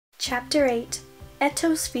Chapter 8,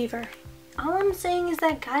 Eto's Fever. All I'm saying is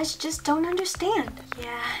that guys just don't understand.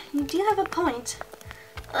 Yeah, you do have a point.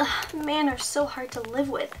 Ugh, men are so hard to live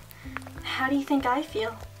with. How do you think I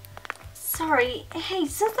feel? Sorry, hey,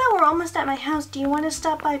 since that we're almost at my house, do you want to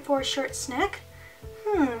stop by for a short snack?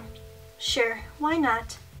 Sure, why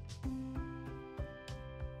not?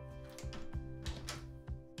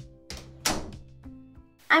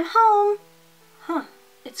 I'm home! Huh,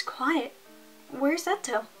 it's quiet. Where's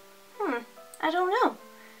Eto? I don't know.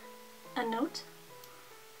 A note?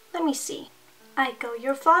 Let me see. Aiko,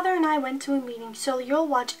 your father and I went to a meeting, so you'll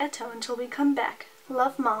watch Eto until we come back.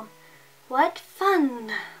 Love, Mom. What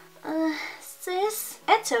fun! Sis?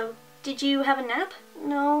 Eto, did you have a nap?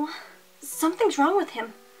 No. Something's wrong with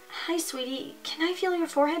him. Hi, sweetie. Can I feel your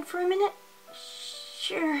forehead for a minute?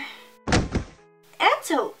 Sure.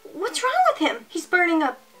 Eto, what's wrong with him? He's burning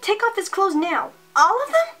up. Take off his clothes now. All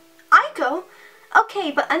of them? Aiko?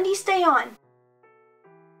 Okay, but undies stay on.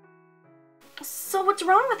 So what's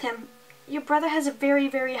wrong with him? Your brother has a very,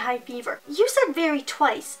 very high fever. You said very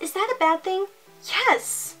twice. Is that a bad thing?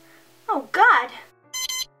 Yes. Oh, God.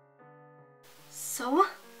 So?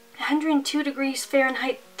 102 degrees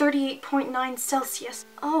Fahrenheit, 38.9 Celsius.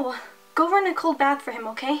 Oh, go run a cold bath for him,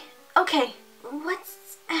 okay? Okay.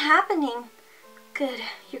 What's happening? Good,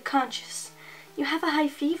 you're conscious. You have a high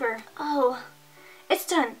fever. Oh. It's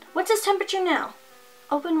done. What's his temperature now?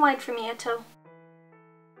 Open wide for me, Eto.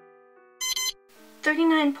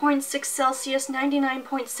 39.6 Celsius,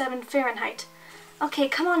 99.7 Fahrenheit. Okay,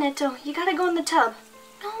 come on, Eto. You gotta go in the tub.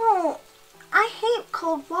 No, I hate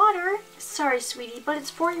cold water. Sorry, sweetie, but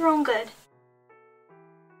it's for your own good.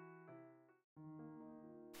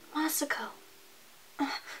 Masako.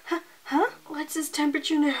 Huh? What's his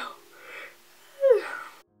temperature now?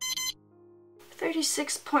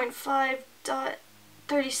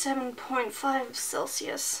 36.5.37.5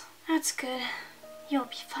 Celsius. That's good. You'll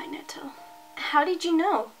be fine, Eto. How did you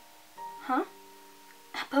know? Huh?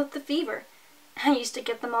 About the fever. I used to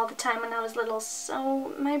get them all the time when I was little,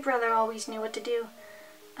 so my brother always knew what to do.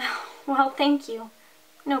 Well, thank you.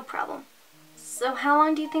 No problem. So how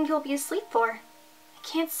long do you think he'll be asleep for? I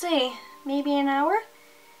can't say. Maybe an hour?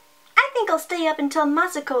 I think I'll stay up until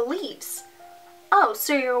Masako leaves. Oh,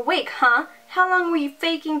 so you're awake, huh? How long were you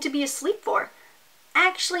faking to be asleep for?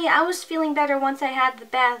 Actually, I was feeling better once I had the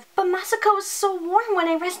bath, but Masako was so warm when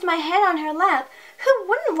I rested my head on her lap. Who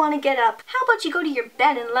wouldn't want to get up? How about you go to your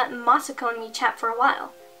bed and let Masako and me chat for a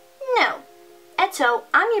while? No. Eto,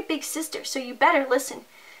 I'm your big sister, so you better listen.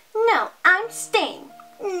 No, I'm staying.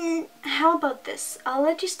 How about this? I'll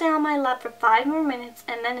let you stay on my lap for 5 more minutes,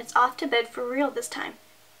 and then it's off to bed for real this time.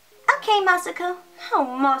 Okay, Masako. Oh,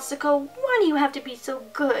 Masako, why do you have to be so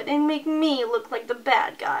good and make me look like the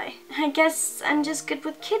bad guy? I guess I'm just good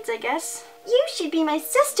with kids, I guess. You should be my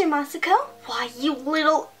sister, Masako. Why, you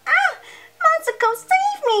little... Masako,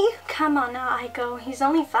 save me! Come on now, Aiko. He's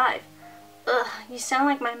only 5. Ugh, you sound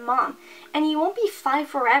like my mom. And you won't be 5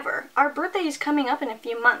 forever. Our birthday is coming up in a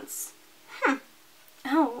few months.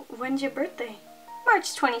 Oh, when's your birthday?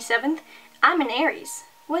 March 27th. I'm an Aries.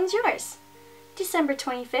 When's yours? December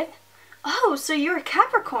 25th. Oh, so you're a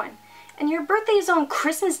Capricorn. And your birthday is on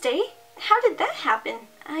Christmas Day? How did that happen?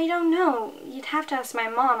 I don't know. You'd have to ask my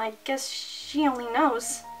mom. I guess she only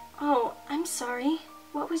knows. Oh, I'm sorry.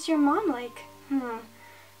 What was your mom like?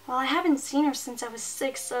 Well, I haven't seen her since I was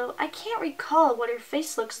 6, so I can't recall what her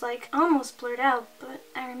face looks like. I almost blurred out, but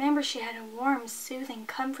I remember she had a warm, soothing,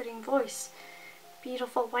 comforting voice.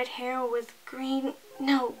 Beautiful white hair with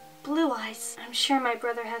blue eyes. I'm sure my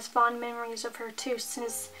brother has fond memories of her too,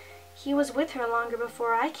 since he was with her longer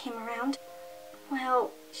before I came around.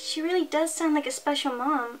 Well, she really does sound like a special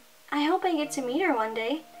mom. I hope I get to meet her one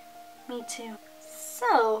day. Me too.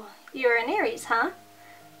 So, you're an Aries, huh?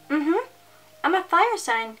 I'm a fire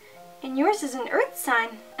sign, and yours is an earth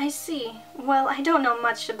sign. I see. Well, I don't know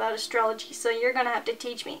much about astrology, so you're gonna have to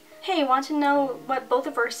teach me. Hey, want to know what both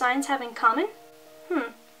of our signs have in common?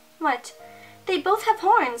 What? They both have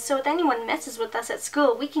horns, so if anyone messes with us at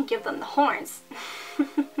school, we can give them the horns.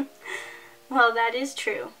 Well, that is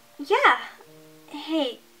true. Yeah.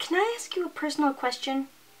 Hey, can I ask you a personal question?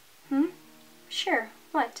 Sure.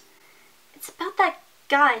 What? It's about that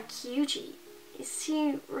guy, Kyuji. Is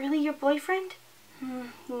he really your boyfriend?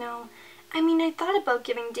 No. I mean, I thought about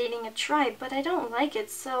giving dating a try, but I don't like it,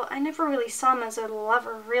 so I never really saw him as a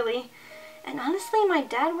lover, really. And honestly, my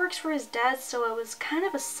dad works for his dad, so it was kind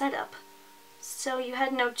of a setup. So you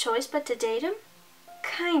had no choice but to date him?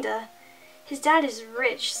 Kinda. His dad is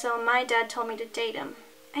rich, so my dad told me to date him.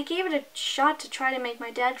 I gave it a shot to try to make my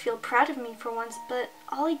dad feel proud of me for once, but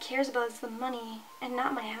all he cares about is the money and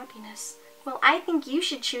not my happiness. Well, I think you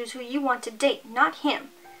should choose who you want to date, not him.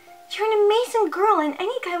 You're an amazing girl, and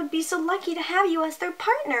any guy would be so lucky to have you as their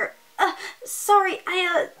partner. Sorry,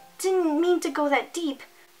 I didn't mean to go that deep.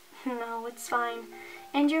 No, it's fine.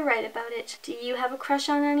 And you're right about it. Do you have a crush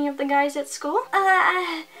on any of the guys at school?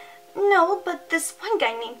 No, but this one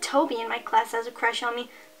guy named Toby in my class has a crush on me,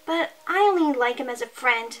 but I only like him as a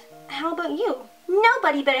friend. How about you?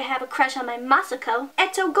 Nobody better have a crush on my Masako.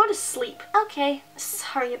 Eto, go to sleep. Okay,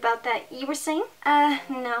 sorry about that. You were saying?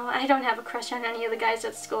 No, I don't have a crush on any of the guys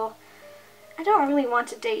at school. I don't really want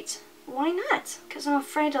to date. Why not? Because I'm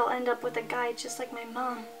afraid I'll end up with a guy just like my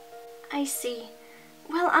mom. I see.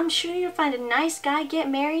 Well, I'm sure you'll find a nice guy, get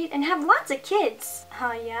married, and have lots of kids.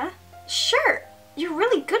 Oh, yeah? Sure. You're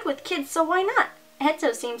really good with kids, so why not?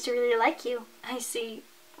 Eto seems to really like you. I see.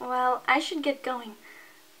 Well, I should get going.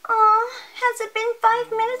 Aw, has it been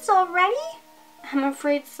 5 minutes already? I'm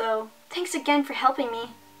afraid so. Thanks again for helping me.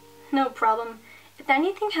 No problem. If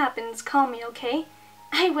anything happens, call me, okay?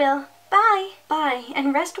 I will. Bye. Bye,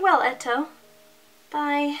 and rest well, Eto.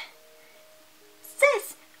 Bye.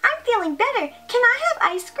 Sis, I'm feeling better. Can I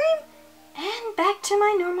have ice cream? And back to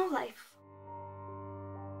my normal life.